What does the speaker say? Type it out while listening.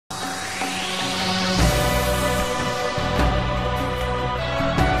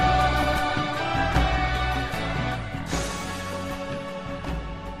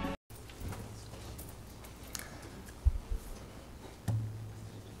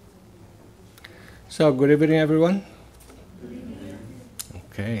So, good evening, everyone.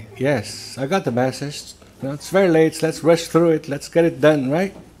 Okay, yes, I got the message. No, it's very late, so let's rush through it. Let's get it done,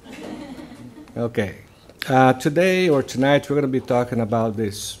 right? Okay. Today or tonight, we're going to be talking about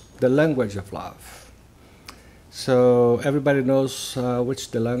the language of love. So, everybody knows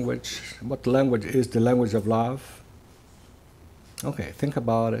what language is the language of love? Okay, think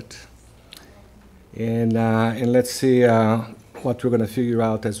about it. And let's see what we're going to figure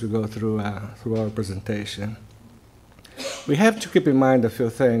out as we go through our presentation. We have to keep in mind a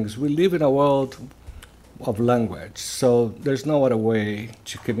few things. We live in a world of language, so there's no other way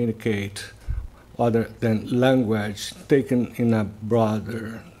to communicate other than language taken in a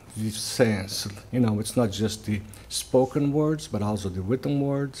broader sense. You know, it's not just the spoken words, but also the written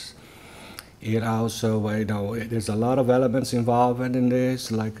words. It also, there's a lot of elements involved in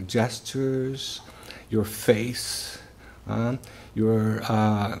this, like gestures, your face, your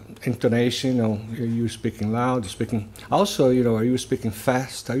intonation. Are you speaking loud? Also, are you speaking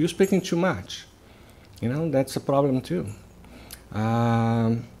fast? Are you speaking too much? That's a problem too.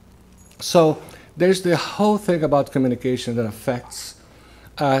 So there's the whole thing about communication that affects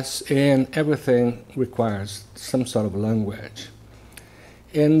us, and everything requires some sort of language.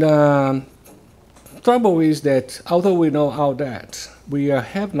 And trouble is that although we know all that, we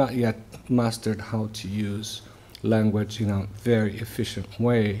have not yet mastered how to use language in a very efficient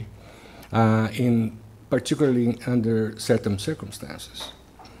way, particularly under certain circumstances.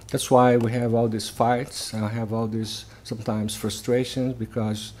 That's why we have all these fights, have all these sometimes frustrations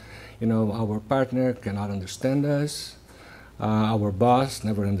because, our partner cannot understand us, our boss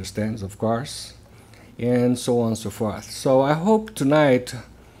never understands, of course, and so on and so forth. So I hope tonight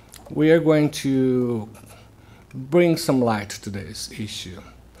we are going to bring some light to this issue.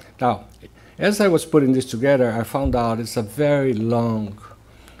 Now, as I was putting this together, I found out it's a very long,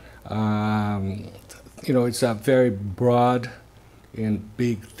 it's a very broad and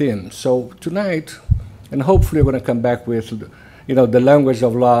big theme. So tonight, and hopefully we're going to come back with, the language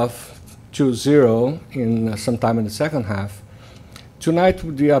of love 2.0 in sometime in the second half. Tonight,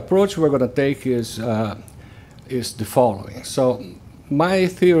 the approach we're going to take is the following. So my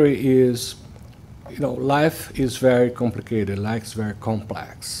theory is, life is very complicated, life is very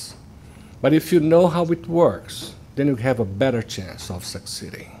complex. But if you know how it works, then you have a better chance of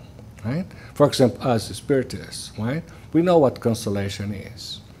succeeding, right? For example, as Spiritists, right? We know what consolation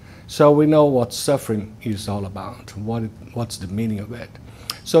is. So we know what suffering is all about, what's the meaning of it.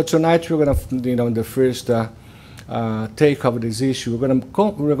 So tonight we're going to, in the first take of this issue,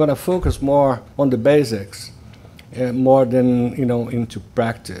 we're going to focus more on the basics, more than, into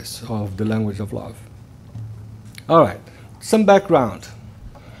practice of the language of love. All right, some background.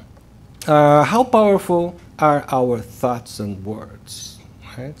 How powerful are our thoughts and words?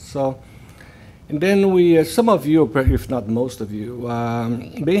 Right? So, and then some of you, if not most of you,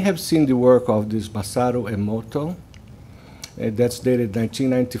 may have seen the work of this Masaru Emoto, that's dated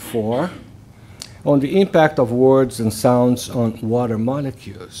 1994, on the impact of words and sounds on water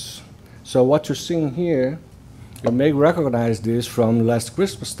molecules. So what you're seeing here, you may recognize this from last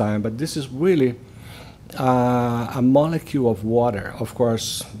Christmas time, but this is really a molecule of water, of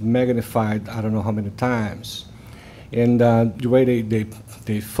course, magnified I don't know how many times. And the way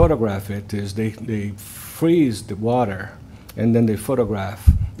they photograph it is they freeze the water and then they photograph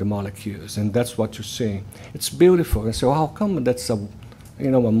the molecules, and that's what you're seeing. It's beautiful. And so how come that's a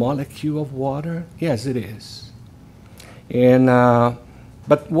molecule of water? Yes, it is. And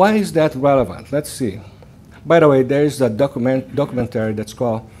but why is that relevant? Let's see. By the way, there is a documentary that's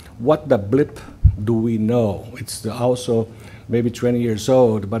called "What the Blip Do We Know?" It's also maybe 20 years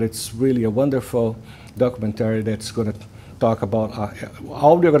old, but it's really a wonderful documentary that's going to talk about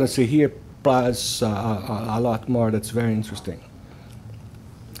all we're going to see here, plus a lot more that's very interesting.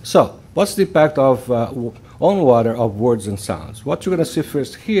 So, what's the impact of on water of words and sounds? What you're going to see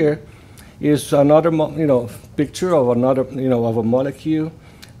first here is another, picture of another, of a molecule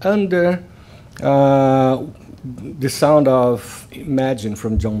under the sound of "Imagine"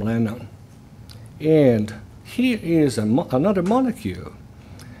 from John Lennon. And here is another molecule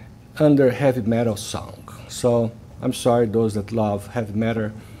under heavy metal song. So I'm sorry those that love heavy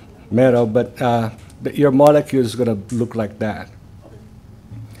metal, but your molecule is going to look like that.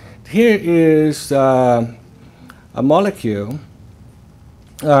 Here is a molecule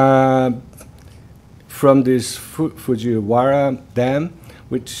from this Fujiwara Dam,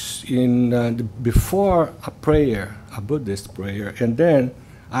 which before a prayer, a Buddhist prayer, and then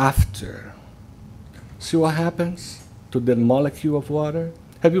after. See what happens to the molecule of water?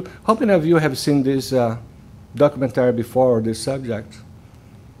 How many of you have seen this documentary before, or this subject?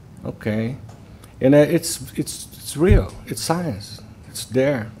 Okay. And it's real. It's science. It's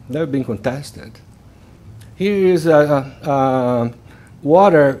there. Never been contested. Here is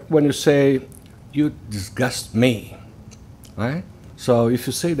water when you say, you disgust me, right? So if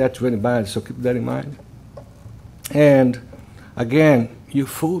you say that to anybody, so keep that in mind. And again, you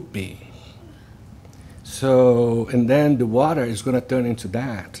fooled me. So, and then the water is going to turn into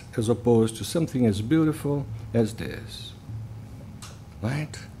that, as opposed to something as beautiful as this,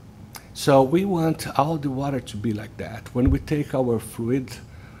 right? So we want all the water to be like that. When we take our fluid,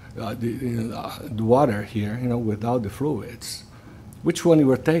 the water here, without the fluids, which one you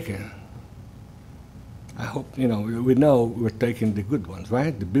were taking? I hope, we know we're taking the good ones,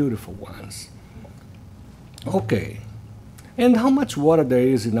 right? The beautiful ones. Okay. And how much water there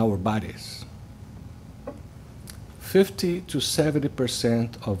is in our bodies? 50 to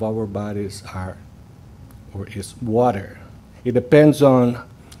 70% of our bodies is water. It depends on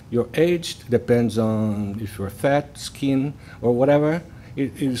your age, it depends on if you're fat, skin, or whatever.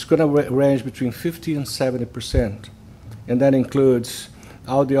 It's going to range between 50 and 70%. And that includes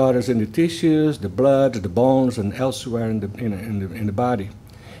all the others in the tissues, the blood, the bones, and elsewhere in the body.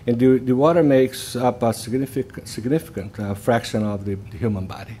 And the water makes up a significant fraction of the human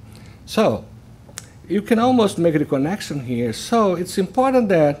body. So you can almost make the connection here. So it's important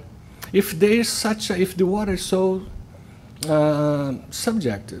that if the water is so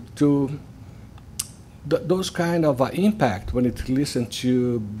subjected to those kind of impact when it listens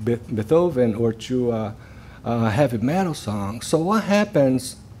to Beethoven or to heavy metal songs. So what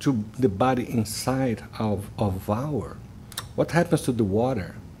happens to the body inside of what happens to the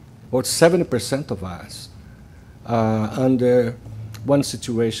water? Or 70% of us under one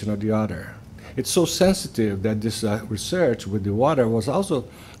situation or the other. It's so sensitive that this research with the water was also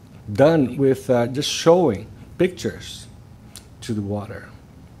done with just showing pictures to the water,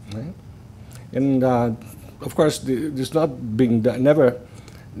 right? And of course, this not being done. Never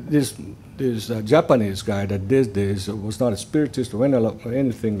this Japanese guy that did this was not a spiritist or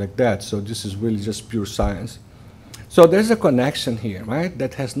anything like that. So this is really just pure science. So there's a connection here, right?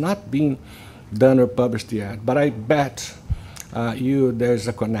 That has not been done or published yet. But I bet there's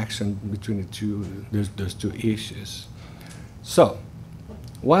a connection between those two issues. So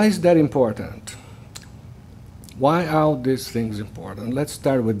why is that important? Why are all these things important? Let's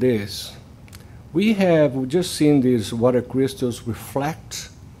start with this. We have just seen these water crystals reflect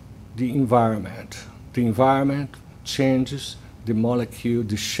the environment. The environment changes the molecule,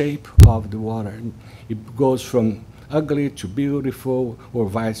 the shape of the water. It goes from ugly to beautiful, or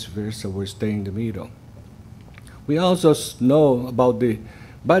vice versa. We stay in the middle. We also know about the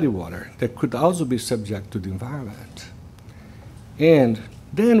body water that could also be subject to the environment. And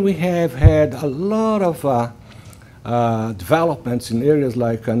then we have had a lot of developments in areas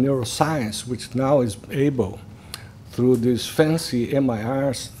like neuroscience, which now is able, through these fancy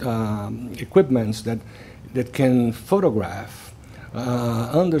MIR equipments that can photograph,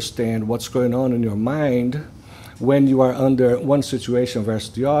 understand what's going on in your mind when you are under one situation versus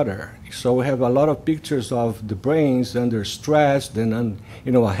the other. So we have a lot of pictures of the brains under stress, then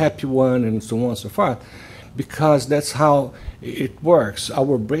a happy one, and so on and so forth, because that's how it works.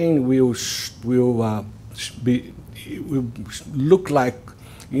 Our brain will look like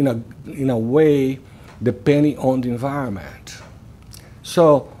in a way depending on the environment.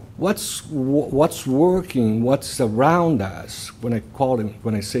 So what's working, what's around us, when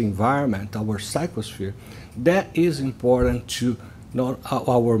I say environment, our psychosphere, that is important to know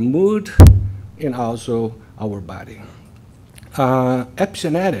our mood and also our body.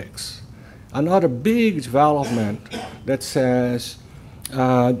 Epigenetics, another big development that says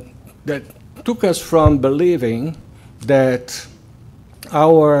that took us from believing that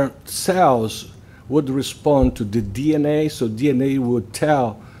our cells would respond to the DNA, so DNA would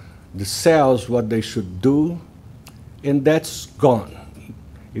tell the cells what they should do, and that's gone.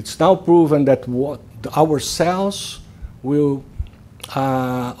 It's now proven that our cells will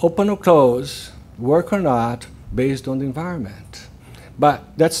open or close, work or not, based on the environment.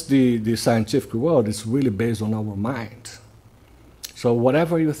 But that's the scientific world. It's really based on our mind. So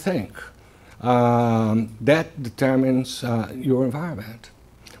whatever you think, that determines your environment.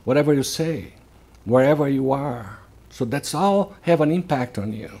 Whatever you say, wherever you are. So that's all have an impact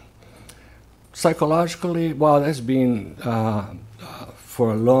on you. Psychologically, well, that's been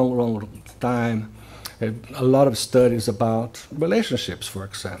for a long, long time, a lot of studies about relationships, for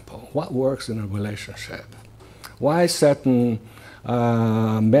example. What works in a relationship? Why certain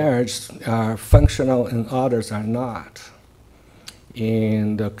marriages are functional and others are not?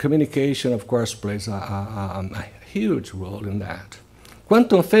 And communication, of course, plays a huge role in that.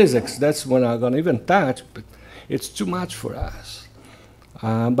 Quantum physics, that's what I'm going to even touch, but it's too much for us.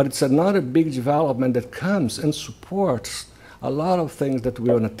 But it's another big development that comes and supports a lot of things that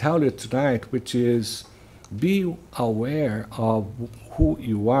we're going to tell you tonight, which is be aware of who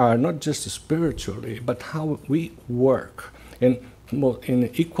you are, not just spiritually, but how we work. And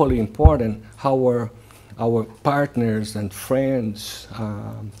equally important, how our partners and friends,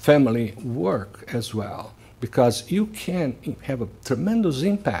 family work as well. Because you can have a tremendous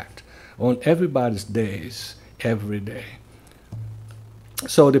impact on everybody's days, every day.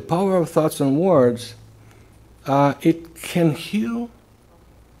 So the power of thoughts and words, it can heal.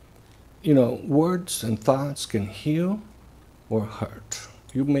 You know, words and thoughts can heal or hurt.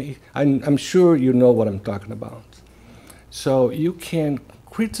 You may, I'm sure you know what I'm talking about. So you can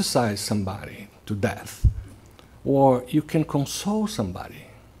criticize somebody to death, or you can console somebody.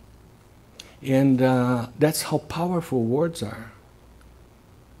 And that's how powerful words are.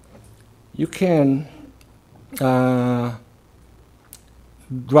 You can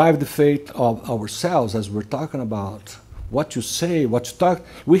drive the fate of ourselves, as we're talking about. What you say, what you talk.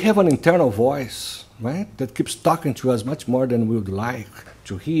 We have an internal voice, right, that keeps talking to us much more than we would like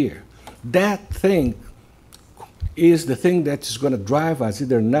to hear. That thing is the thing that is going to drive us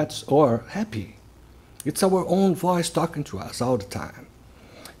either nuts or happy. It's our own voice talking to us all the time.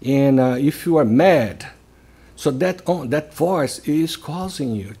 And if you are mad, so that voice is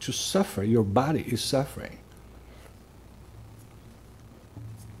causing you to suffer. Your body is suffering.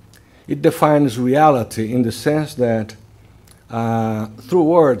 It defines reality in the sense that through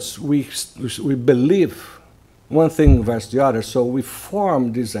words we believe one thing versus the other. So we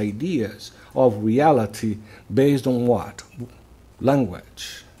form these ideas of reality based on what?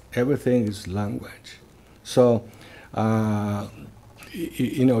 Language. Everything is language. So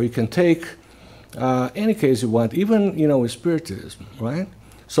you know, you can take any case you want, even, you know, Spiritism, right?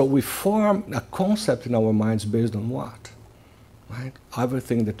 So we form a concept in our minds based on what? Right?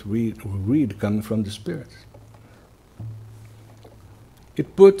 Everything that we read coming from the Spirit.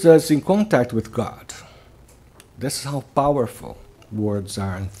 It puts us in contact with God. This is how powerful words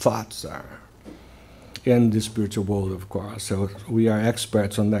are and thoughts are in the spiritual world, of course. So we are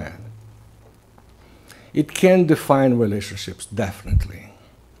experts on that. It can define relationships, definitely.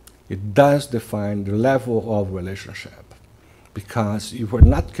 It does define the level of relationship. Because if we're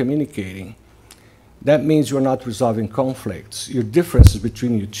not communicating, that means you're not resolving conflicts. Your differences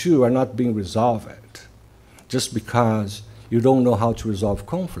between you two are not being resolved just because you don't know how to resolve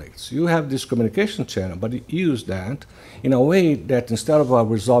conflicts. You have this communication channel, but you use that in a way that instead of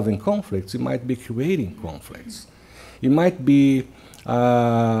resolving conflicts, it might be creating conflicts. It might be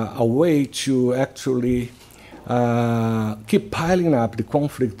a way to actually keep piling up the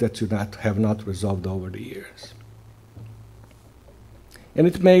conflict that you have not resolved over the years. And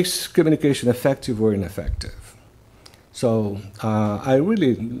it makes communication effective or ineffective. So I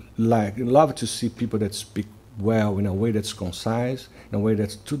really love to see people that speak well in a way that's concise, in a way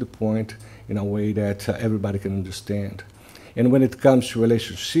that's to the point, in a way that everybody can understand. And when it comes to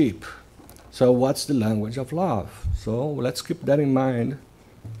relationship, so what's the language of love? So let's keep that in mind.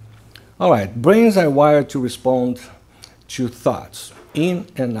 All right, brains are wired to respond to thoughts, in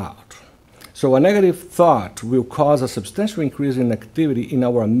and out. So a negative thought will cause a substantial increase in activity in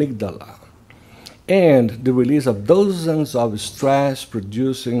our amygdala and the release of dozens of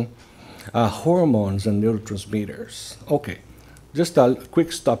stress-producing hormones and neurotransmitters. Okay, just a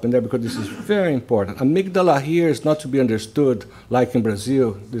quick stop in there because this is very important. Amygdala here is not to be understood like in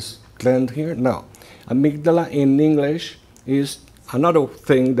Brazil, this gland here. No. Amygdala in English is another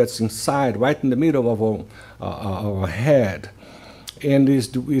thing that's inside, right in the middle of our head. And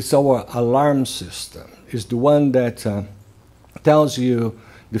it's our alarm system. It's the one that tells you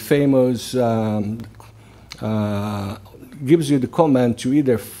the famous, gives you the command to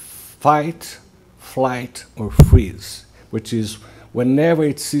either fight, flight, or freeze, which is whenever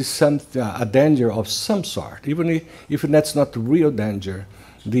it sees a danger of some sort, even if that's not real danger,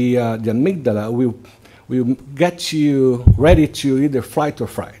 the amygdala will get you ready to either flight or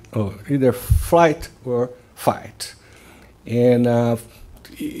fight, or either flight or fight. And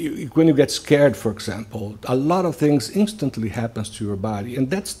when you get scared, for example, a lot of things instantly happens to your body,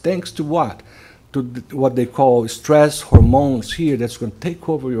 and that's thanks to what? To what they call stress hormones here that's going to take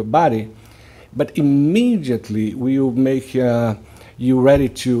over your body, but immediately will make you ready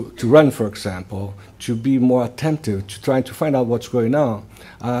to run, for example, to be more attentive, to trying to find out what's going on,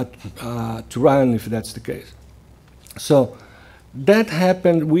 to run if that's the case. So that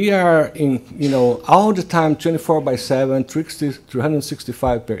happened. We are in, all the time, 24/7,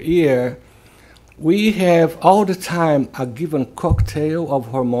 365 per year, we have all the time a given cocktail of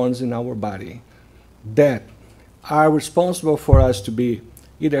hormones in our body that are responsible for us to be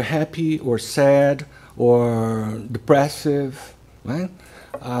either happy or sad or depressive, right?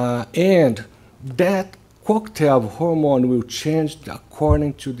 And that cocktail of hormone will change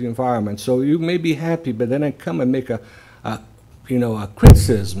according to the environment. So you may be happy, but then I come and make a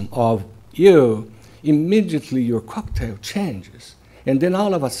criticism of you, immediately your cocktail changes. And then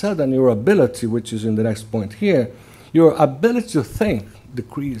all of a sudden your ability, which is in the next point here, your ability to think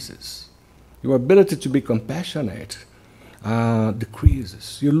decreases. Your ability to be compassionate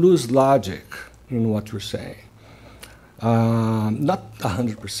decreases. You lose logic in what you're saying. Not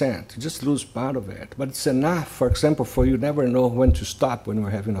 100%, you just lose part of it. But it's enough, for example, for you never know when to stop when you're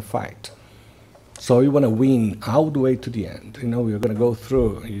having a fight. So you want to win all the way to the end. You know, you're going to go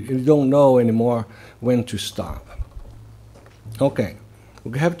through. You don't know anymore when to stop. Okay,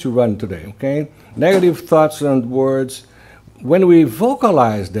 we have to run today, okay? Negative thoughts and words. When we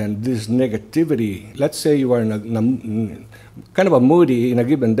vocalize then this negativity, let's say you are in a kind of a moody in a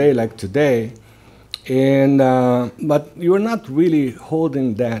given day like today, and but you're not really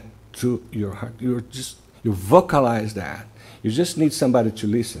holding that to your heart. You vocalize that. You just need somebody to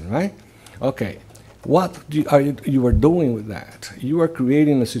listen, right? Okay, what you are doing with that? You are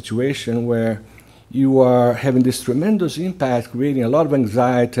creating a situation where you are having this tremendous impact, creating a lot of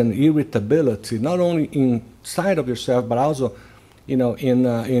anxiety and irritability, not only inside of yourself, but also, you know,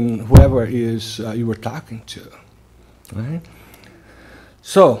 in whoever is you were talking to, right?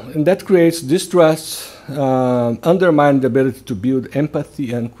 So, and that creates distrust, undermines the ability to build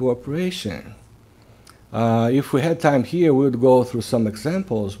empathy and cooperation. If we had time here, we would go through some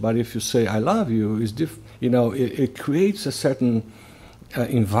examples. But if you say "I love you," it creates a certain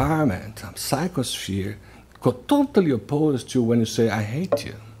environment, a psychosphere, totally opposed to when you say "I hate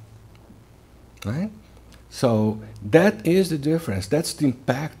you." Right? So that is the difference. That's the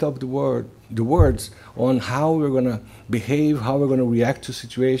impact of the words on how we're going to behave, how we're going to react to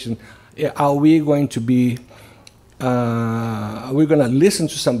situations. Are we going to be? We're going to listen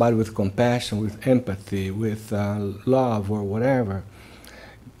to somebody with compassion, with empathy, with love, or whatever.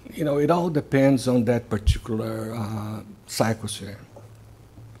 You know, it all depends on that particular psychosphere.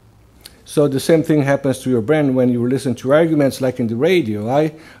 So the same thing happens to your brain when you listen to arguments like in the radio.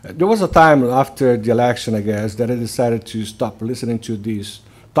 There was a time after the election, I guess, that I decided to stop listening to these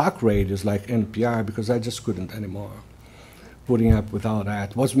talk radios like NPR because I just couldn't anymore. Putting up with all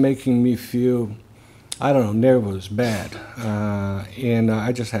that was making me feel, I don't know, nervous, bad. And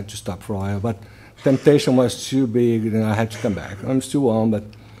I just had to stop for a while. But temptation was too big and I had to come back. I'm still on, but...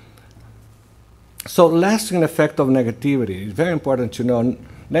 So lasting effect of negativity. It's very important to know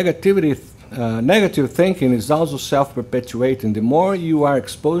negative thinking is also self-perpetuating. The more you are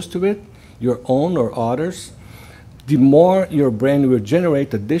exposed to it, your own or others, the more your brain will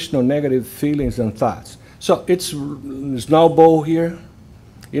generate additional negative feelings and thoughts. So it's snowball here.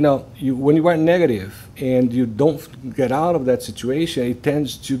 You know, when you are negative and you don't get out of that situation, it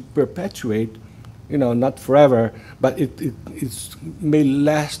tends to perpetuate, you know, not forever, but it may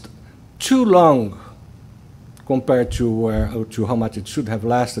last too long compared to how much it should have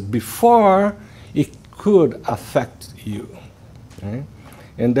lasted before it could affect you. Right?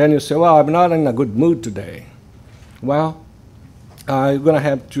 And then you say, well, I'm not in a good mood today. Well, you're going to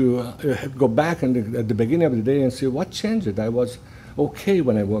have to go back at the beginning of the day and say, what changed? I was okay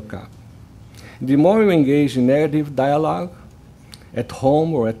when I woke up. The more you engage in negative dialogue at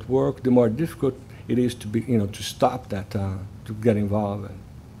home or at work, the more difficult it is to be, to stop that, to get involved in.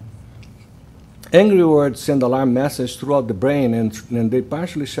 Angry words send alarm messages throughout the brain, and they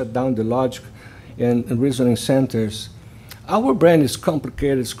partially shut down the logic and reasoning centers. Our brain is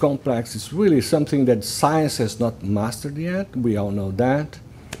complicated, it's complex, it's really something that science has not mastered yet. We all know that.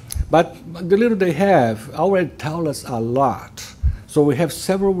 But the little they have already tell us a lot. So we have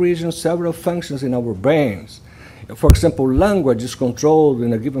several regions, several functions in our brains. For example, language is controlled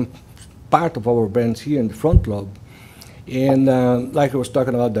in a given part of our brains here in the front lobe. And like I was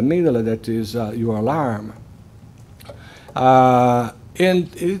talking about the amygdala, that is your alarm. And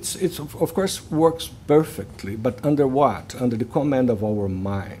it's of course works perfectly, but under what? Under the command of our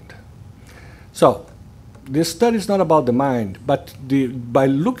mind. So this study is not about the mind, but by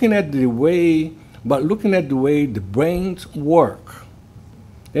looking at the way the brains work,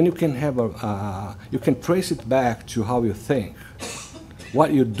 then you can have you can trace it back to how you think.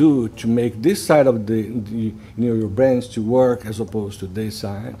 What you do to make this side of your brains to work as opposed to this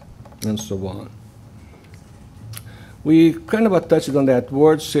side, and so on. We kind of touched on that.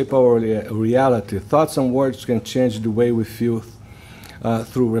 Words shape our reality. Thoughts and words can change the way we feel.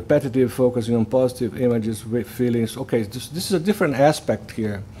 through repetitive focusing on positive images, feelings. Okay, this is a different aspect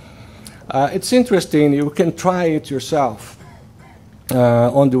here. It's interesting. You can try it yourself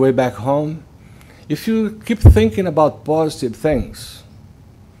on the way back home. If you keep thinking about positive things,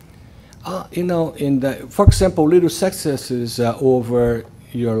 you know, for example, little successes over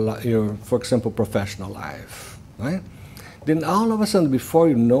your, for example, professional life, right? Then all of a sudden, before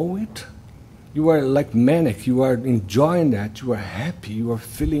you know it, you are like manic. You are enjoying that. You are happy. You are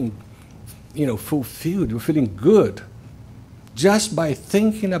feeling, you know, fulfilled. You're feeling good, just by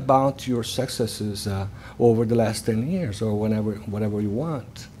thinking about your successes over the last 10 years or whatever you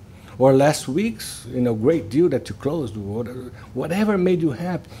want. Or last week's, you know, great deal that you closed, whatever made you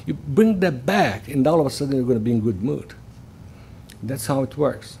happy, you bring that back, and all of a sudden you're going to be in good mood. That's how it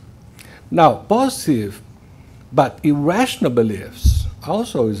works. Now, positive but irrational beliefs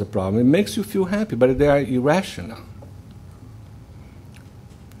also is a problem. It makes you feel happy, but they are irrational.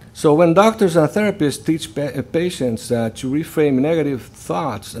 So when doctors and therapists teach patients to reframe negative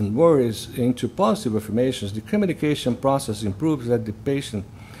thoughts and worries into positive affirmations, the communication process improves that the patient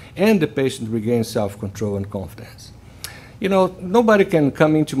regains self-control and confidence. You know, nobody can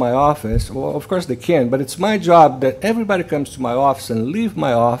come into my office. Well, of course they can, but it's my job that everybody comes to my office and leave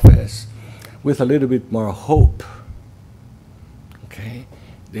my office with a little bit more hope. Okay?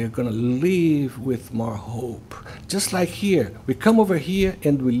 They're going to leave with more hope. Just like here. We come over here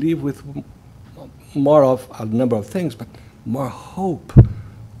and we leave with more of a number of things, but more hope.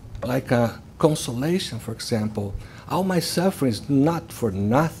 Like a consolation, for example. All my suffering is not for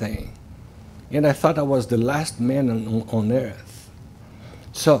nothing. And I thought I was the last man on earth.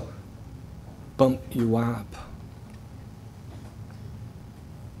 So, pump you up.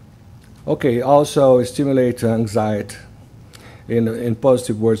 Okay, also stimulate anxiety. In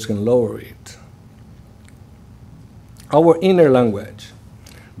positive words can lower it. Our inner language.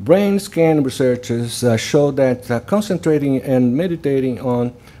 Brain scan researchers show that concentrating and meditating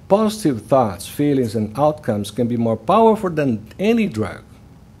on positive thoughts, feelings, and outcomes can be more powerful than any drug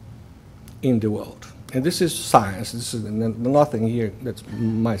in the world. And this is science. This is nothing here that's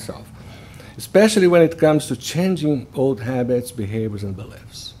myself. Especially when it comes to changing old habits, behaviors, and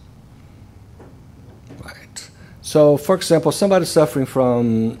beliefs. Right. So, for example, somebody suffering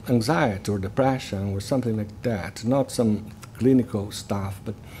from anxiety or depression or something like that, not some clinical stuff,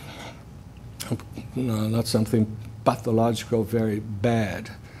 but not something pathological, very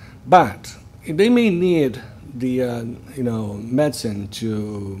bad. But they may need the medicine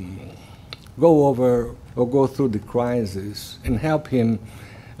to go over or go through the crisis and help him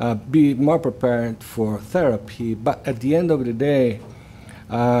be more prepared for therapy. But at the end of the day,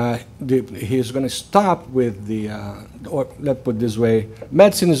 he's going to stop with or let's put it this way,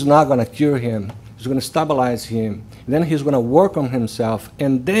 medicine is not going to cure him. It's going to stabilize him. Then he's going to work on himself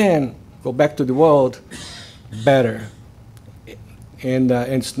and then go back to the world better. And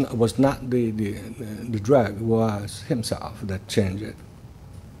it was not the drug, it was himself that changed it.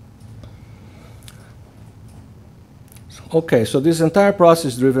 Okay, so this entire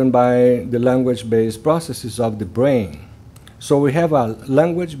process is driven by the language-based processes of the brain. So we have a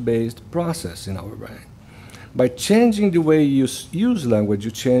language-based process in our brain. By changing the way you use language,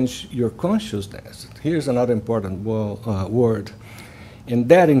 you change your consciousness. Here's another important word. And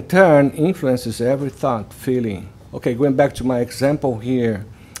that, in turn, influences every thought, feeling. Okay, going back to my example here,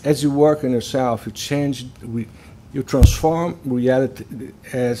 as you work on yourself, you transform reality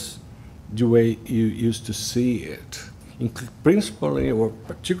as the way you used to see it, principally or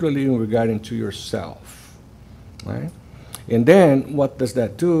particularly in regarding to yourself, right? And then what does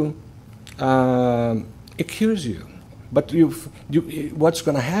that do? It cures you. But what's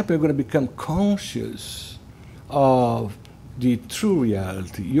going to happen? You're going to become conscious of the true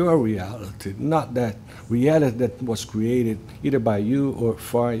reality, your reality, not that reality that was created either by you or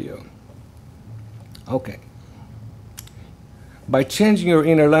for you. Okay. By changing your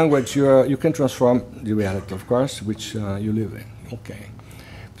inner language, you can transform the reality, of course, which you live in. Okay.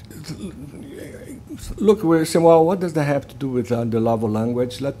 Look, we're saying, well, what does that have to do with the love of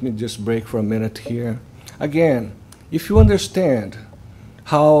language? Let me just break for a minute here. Again, if you understand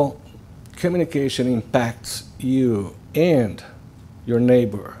how communication impacts you and your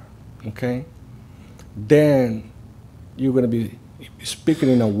neighbor, okay, then you're going to be speaking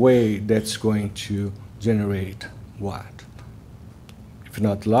in a way that's going to generate what? If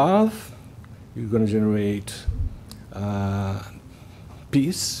not love, you're going to generate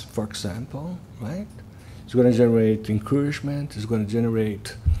peace, for example, right? It's going to generate encouragement. It's going to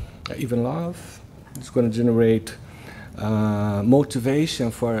generate even love. It's going to generate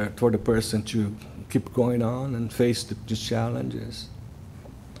motivation for the person to keep going on and face the challenges.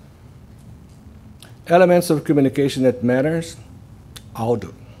 elements of communication that matters, I'll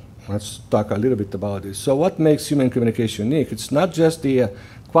do. Let's talk a little bit about this. So what makes human communication unique? It's not just the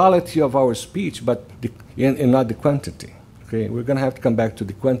quality of our speech, but and not the quantity. Okay, we're going to have to come back to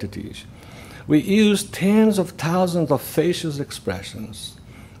the quantity issue. We use tens of thousands of facial expressions,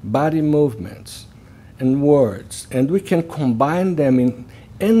 body movements, and words, and we can combine them in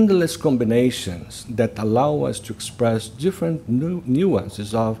endless combinations that allow us to express different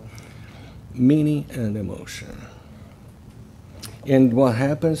nuances of meaning and emotion. And what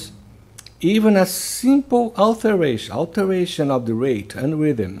happens? Even a simple alteration of the rate and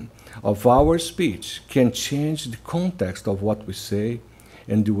rhythm of our speech can change the context of what we say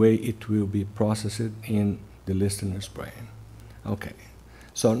and the way it will be processed in the listener's brain. Okay,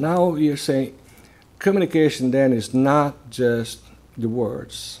 so now we are saying communication then is not just the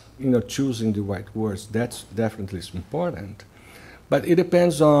words, choosing the right words. That's definitely important. But it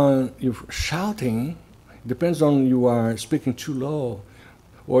depends on you shouting, it depends on you are speaking too low,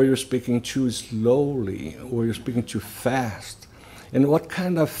 or you're speaking too slowly, or you're speaking too fast. And what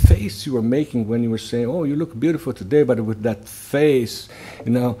kind of face you were making when you were saying, oh, you look beautiful today, but with that face,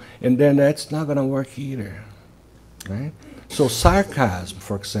 and then that's not going to work either, right? So sarcasm,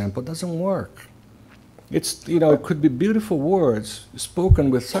 for example, doesn't work. It's, it could be beautiful words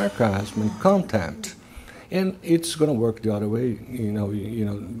spoken with sarcasm and contempt, and it's going to work the other way,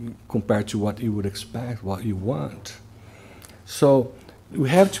 compared to what you would expect, what you want. So we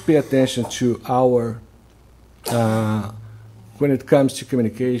have to pay attention to our, when it comes to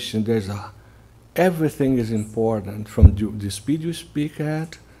communication, everything is important, from the speed you speak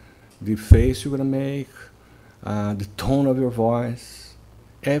at, the face you're going to make, the tone of your voice.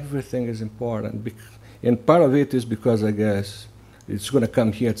 Everything is important. And part of it is because, I guess, it's going to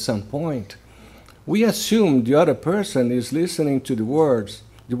come here at some point. We assume the other person is listening to the words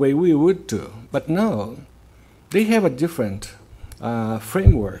the way we would too. But no, they have a different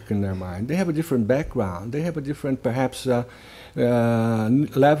framework in their mind. They have a different background. They have a different, perhaps,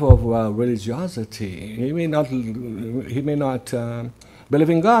 level of religiosity. He may not believe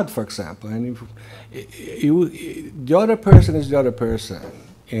in God, for example. And the other person is the other person.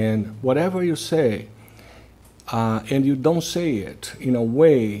 And whatever you say, and you don't say it in a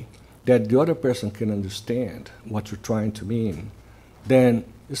way that the other person can understand what you're trying to mean, then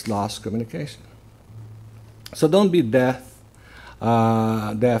it's lost communication. So don't be deaf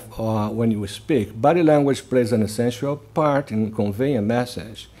when you speak. Body language plays an essential part in conveying a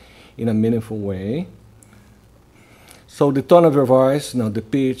message in a meaningful way. So the tone of your voice, the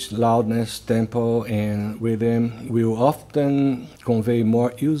pitch, loudness, tempo, and rhythm will often convey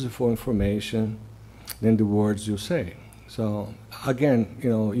more useful information than the words you say. So again,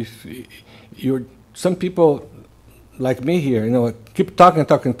 if some people like me here, keep talking,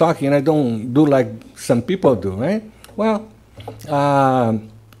 and I don't do like some people do, right? Well,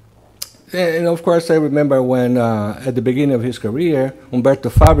 and of course I remember when at the beginning of his career, Umberto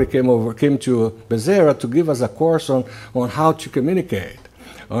Fabri came to Bezerra to give us a course on how to communicate.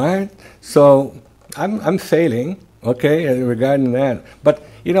 All right, so I'm failing, okay, regarding that. But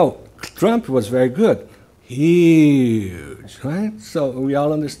Trump was very good. Huge, right? So we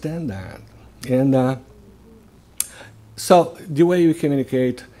all understand that. And so the way you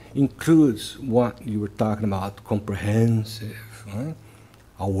communicate includes what you were talking about, comprehensive, right?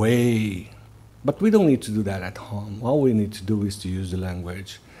 A way. But we don't need to do that at home. All we need to do is to use the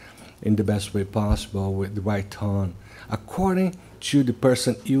language in the best way possible with the right tone, according to the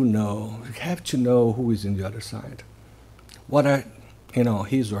person you know. You have to know who is in the other side. What are,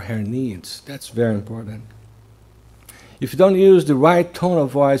 his or her needs? That's very important. If you don't use the right tone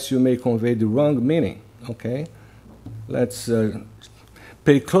of voice, you may convey the wrong meaning, okay? Let's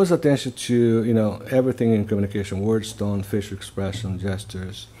pay close attention to, everything in communication: words, tone, facial expression,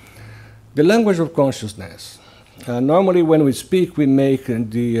 gestures. The language of consciousness. Normally, when we speak, we make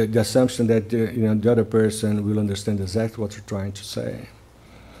the assumption that the other person will understand exactly what you're trying to say.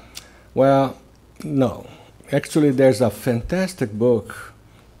 Well, no. Actually, there's a fantastic book,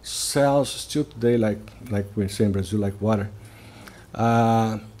 sells still today, like we say in Brazil, like water.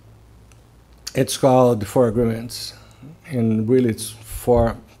 It's called The Four Agreements, and really it's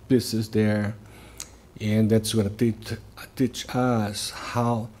 4 pieces there, and that's going to teach us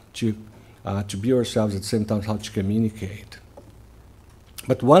how to be ourselves, at the same time how to communicate.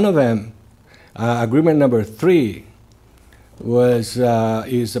 But one of them, agreement number 3,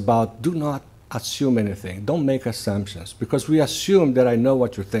 is about do not assume anything. Don't make assumptions, because we assume that I know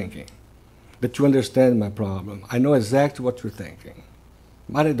what you're thinking, that you understand my problem. I know exactly what you're thinking,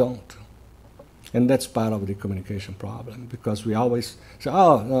 but I don't. And that's part of the communication problem, because we always say,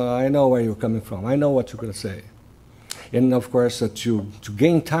 oh, no, I know where you're coming from. I know what you're going to say. And of course, to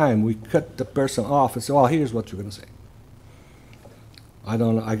gain time, we cut the person off and say, oh, here's what you're going to say. I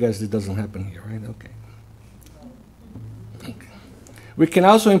don't know. I guess it doesn't happen here, right? Okay. We can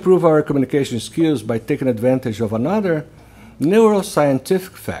also improve our communication skills by taking advantage of another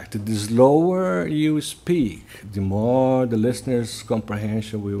neuroscientific fact. The slower you speak, the more the listener's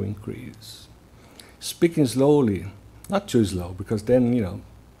comprehension will increase. Speaking slowly, not too slow, because then, you know,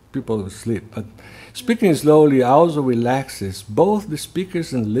 people will sleep, but speaking slowly also relaxes both the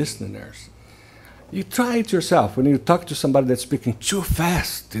speakers and listeners. You try it yourself. When you talk to somebody that's speaking too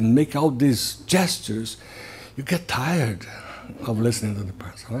fast and make all these gestures, you get tired of listening to the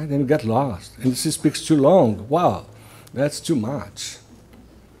person, right? And you get lost. And if she speaks too long, wow, that's too much.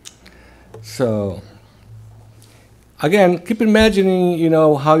 So, again, keep imagining, you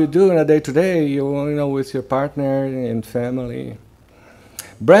know, how you do in a day-to-day, you know, with your partner and family.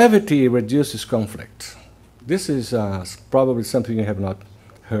 Brevity reduces conflict. This is probably something you have not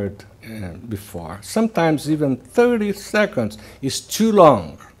heard before. Sometimes even 30 seconds is too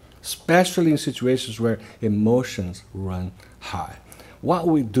long, especially in situations where emotions run high. What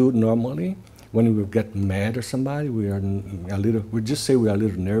we do normally when we get mad at somebody, we just say we are a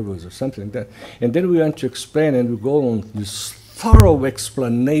little nervous or something like that, and then we want to explain, and we go on this thorough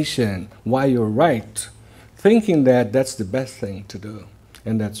explanation why you're right, thinking that that's the best thing to do,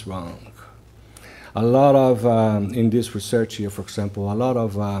 and that's wrong. A lot of, in this research here, for example, a lot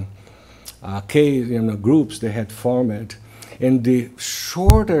of groups they had formed, and the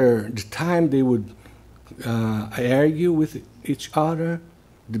shorter the time they would argue with each other,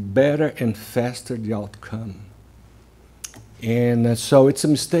 the better and faster the outcome. And so it's a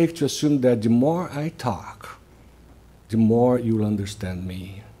mistake to assume that the more I talk, the more you'll understand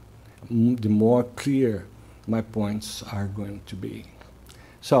me, the more clear my points are going to be.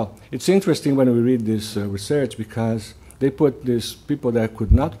 So it's interesting when we read this research, because they put these people that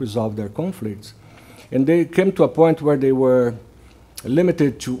could not resolve their conflicts, and they came to a point where they were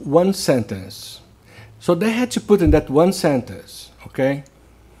limited to one sentence. So they had to put in that one sentence, okay,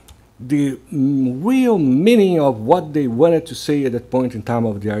 the real meaning of what they wanted to say at that point in time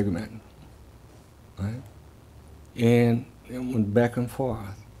of the argument, right? And it went back and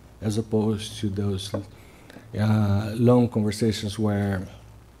forth, as opposed to those long conversations where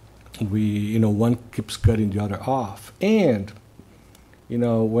one keeps cutting the other off. And,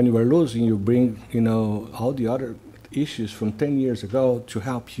 when you are losing, you bring, all the other issues from 10 years ago to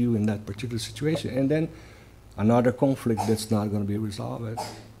help you in that particular situation. And then another conflict that's not going to be resolved.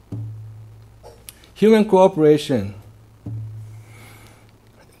 Human cooperation.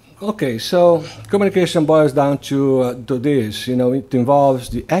 Okay, so communication boils down to this. It involves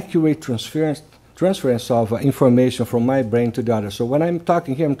the accurate transference of information from my brain to the other. So when I'm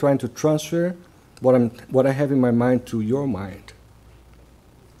talking here, I'm trying to transfer what I have in my mind to your mind.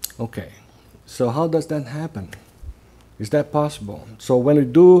 Okay, so how does that happen? Is that possible? So when we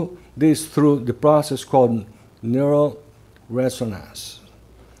do this through the process called neural resonance,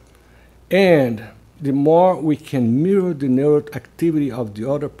 and the more we can mirror the neural activity of the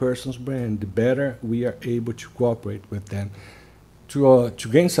other person's brain, the better we are able to cooperate with them. To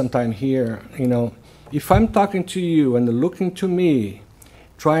gain some time here, if I'm talking to you and looking to me,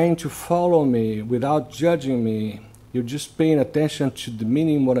 trying to follow me without judging me, you're just paying attention to the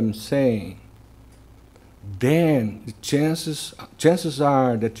meaning of what I'm saying, then the chances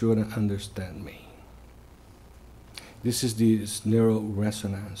are that you're going to understand me. This is this neural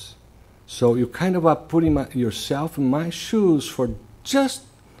resonance. So you kind of are putting yourself in my shoes for just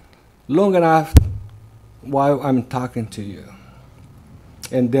long enough while I'm talking to you.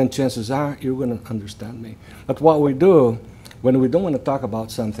 And then chances are you're going to understand me. But what we do when we don't want to talk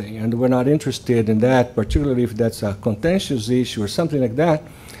about something and we're not interested in that, particularly if that's a contentious issue or something like that,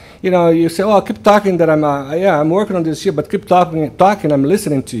 you say, oh, keep talking that I'm working on this here, but keep talking, I'm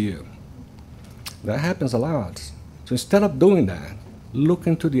listening to you. That happens a lot. So instead of doing that, look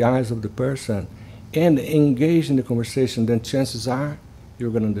into the eyes of the person and engage in the conversation, then chances are you're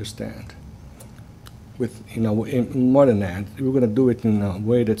going to understand. With, more than that, we're going to do it in a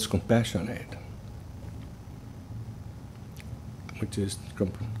way that's compassionate, which is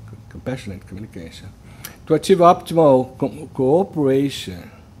compassionate communication. To achieve optimal cooperation,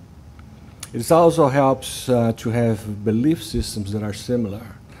 it also helps to have belief systems that are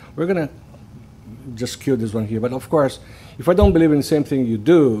similar. We're going to just kill this one here, but of course, if I don't believe in the same thing you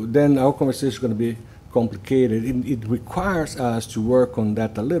do, then our conversation is going to be complicated. It requires us to work on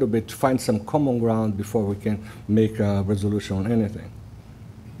that a little bit to find some common ground before we can make a resolution on anything.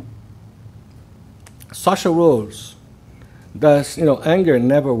 Social rules. Thus, anger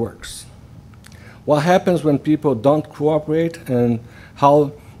never works. What happens when people don't cooperate, and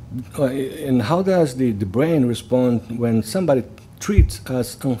how does the brain respond when somebody treats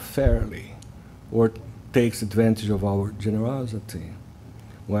us unfairly or takes advantage of our generosity?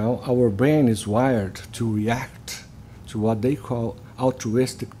 Well, our brain is wired to react to what they call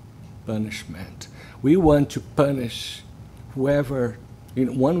altruistic punishment. We want to punish whoever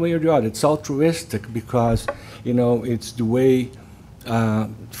in one way or the other. It's altruistic because, it's the way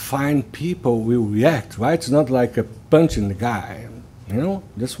fine people will react, right? It's not like a punching the guy,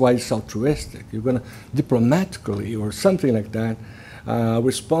 That's why it's altruistic. You're going to diplomatically or something like that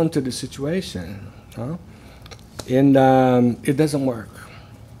respond to the situation. And it doesn't work.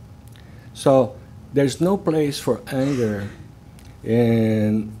 So there's no place for anger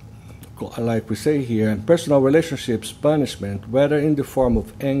in, like we say here, in personal relationships, punishment, whether in the form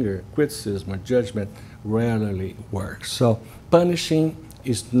of anger, criticism, or judgment, rarely works. So punishing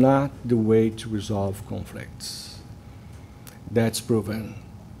is not the way to resolve conflicts. That's proven.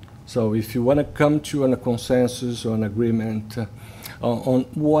 So if you want to come to a consensus or an agreement on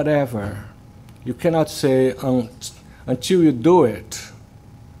whatever, you cannot say until you do it,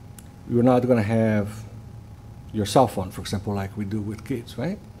 you're not going to have your cell phone, for example, like we do with kids,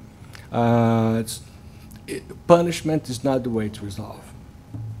 right? Punishment is not the way to resolve.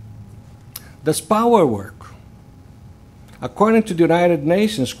 Does power work? According to the United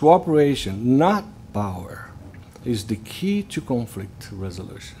Nations, cooperation, not power, is the key to conflict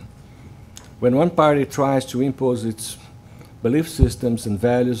resolution. When one party tries to impose its belief systems and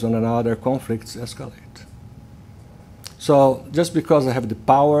values on another, conflicts escalate. So just because I have the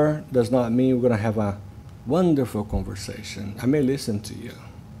power does not mean we're going to have a wonderful conversation. I may listen to you,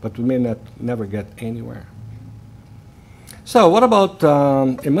 but we may never get anywhere. So what about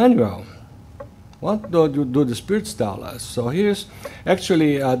Emmanuel? What do the spirits tell us? So here's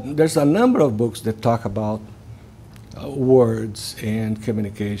actually, there's a number of books that talk about words and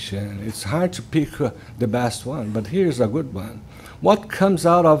communication. It's hard to pick the best one, but here's a good one. What comes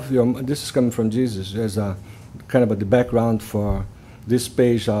out of your, this is coming from Jesus as a kind of the background for this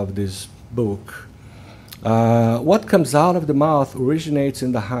page of this book. What comes out of the mouth originates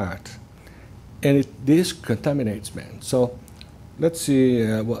in the heart, and this contaminates man. So let's see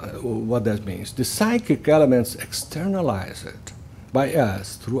what that means. The psychic elements externalized by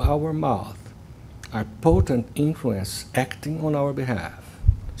us through our mouth are potent influence acting on our behalf.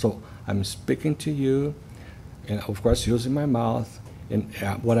 So I'm speaking to you, and of course using my mouth, and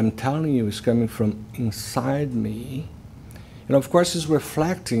what I'm telling you is coming from inside me. And of course it's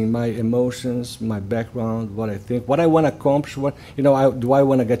reflecting my emotions, my background, what I think, what I want to accomplish, what, do I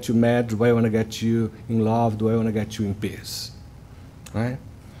want to get you mad? Do I want to get you in love? Do I want to get you in peace? Right?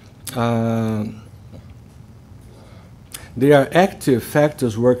 They are active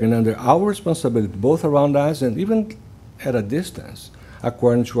factors working under our responsibility, both around us and even at a distance,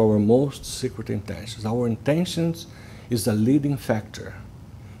 according to our most secret intentions. Our intentions is a leading factor.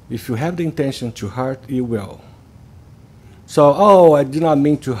 If you have the intention to hurt, you will. So, oh, I did not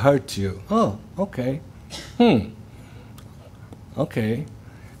mean to hurt you. Oh, okay. Okay.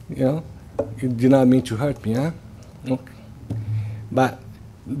 You did not mean to hurt me, huh? Okay. But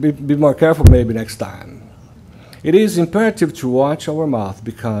be more careful maybe next time. It is imperative to watch our mouth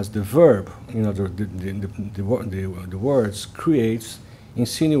because the verb, the words creates,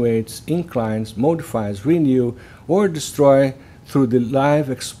 insinuates, inclines, modifies, renew, or destroy through the live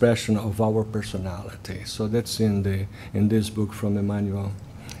expression of our personality. So that's in this book from Emmanuel,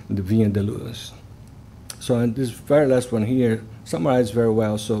 the Vinha de Luz. So and this very last one here summarized very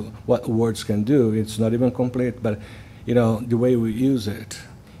well. So what words can do, it's not even complete, but the way we use it,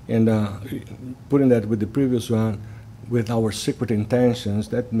 and putting that with the previous one, with our secret intentions,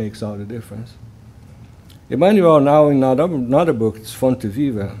 that makes all the difference. Emmanuel now in another book, it's Fonte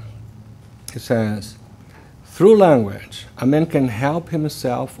Viva, it says, through language, a man can help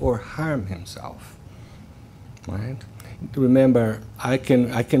himself or harm himself. Right? Remember, I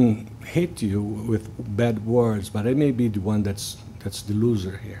can hit you with bad words, but I may be the one that's the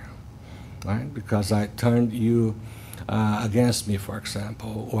loser here, right? Because I turned you against me, for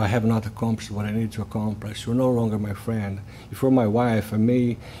example, or I have not accomplished what I need to accomplish. You're no longer my friend. If you're my wife,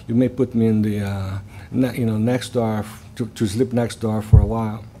 you may put me in the next door to sleep next door for a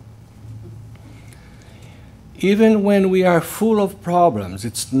while. Even when we are full of problems,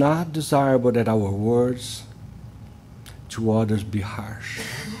 it's not desirable that our words to others be harsh.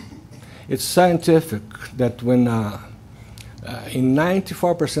 It's scientific that when in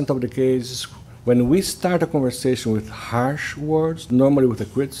 94% of the cases, When we start a conversation with harsh words, normally with a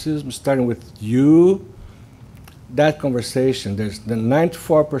criticism, starting with you, that conversation, there's the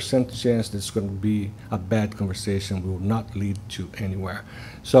 94% chance that it's going to be a bad conversation, will not lead to anywhere.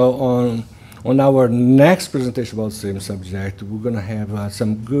 So on our next presentation about the same subject, we're going to have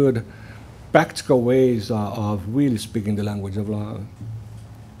some good practical ways of really speaking the language of love.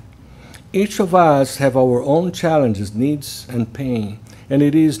 Each of us have our own challenges, needs, and pain, and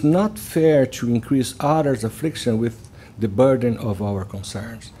it is not fair to increase others' affliction with the burden of our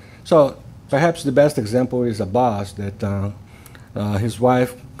concerns. So perhaps the best example is a boss that his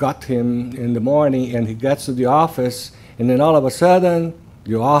wife got him in the morning, and he gets to the office, and then all of a sudden,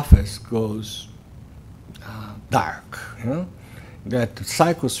 the office goes dark. You know? That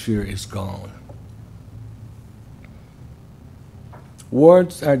psychosphere is gone.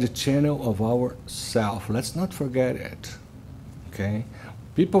 Words are the channel of our self. Let's not forget it. Okay?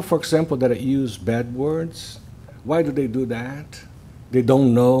 People, for example, that use bad words, why do they do that? They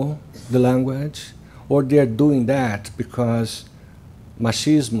don't know the language, or they're doing that because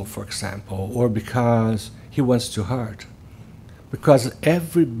machismo, for example, or because he wants to hurt. Because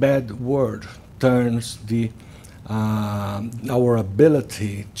every bad word turns our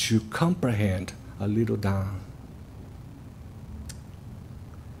ability to comprehend a little down.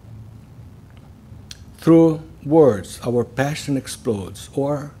 Through words, our passion explodes,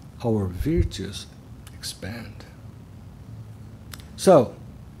 or our virtues expand. So,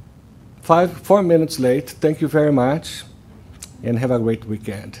 4 minutes late. Thank you very much, and have a great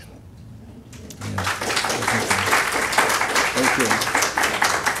weekend. Yeah.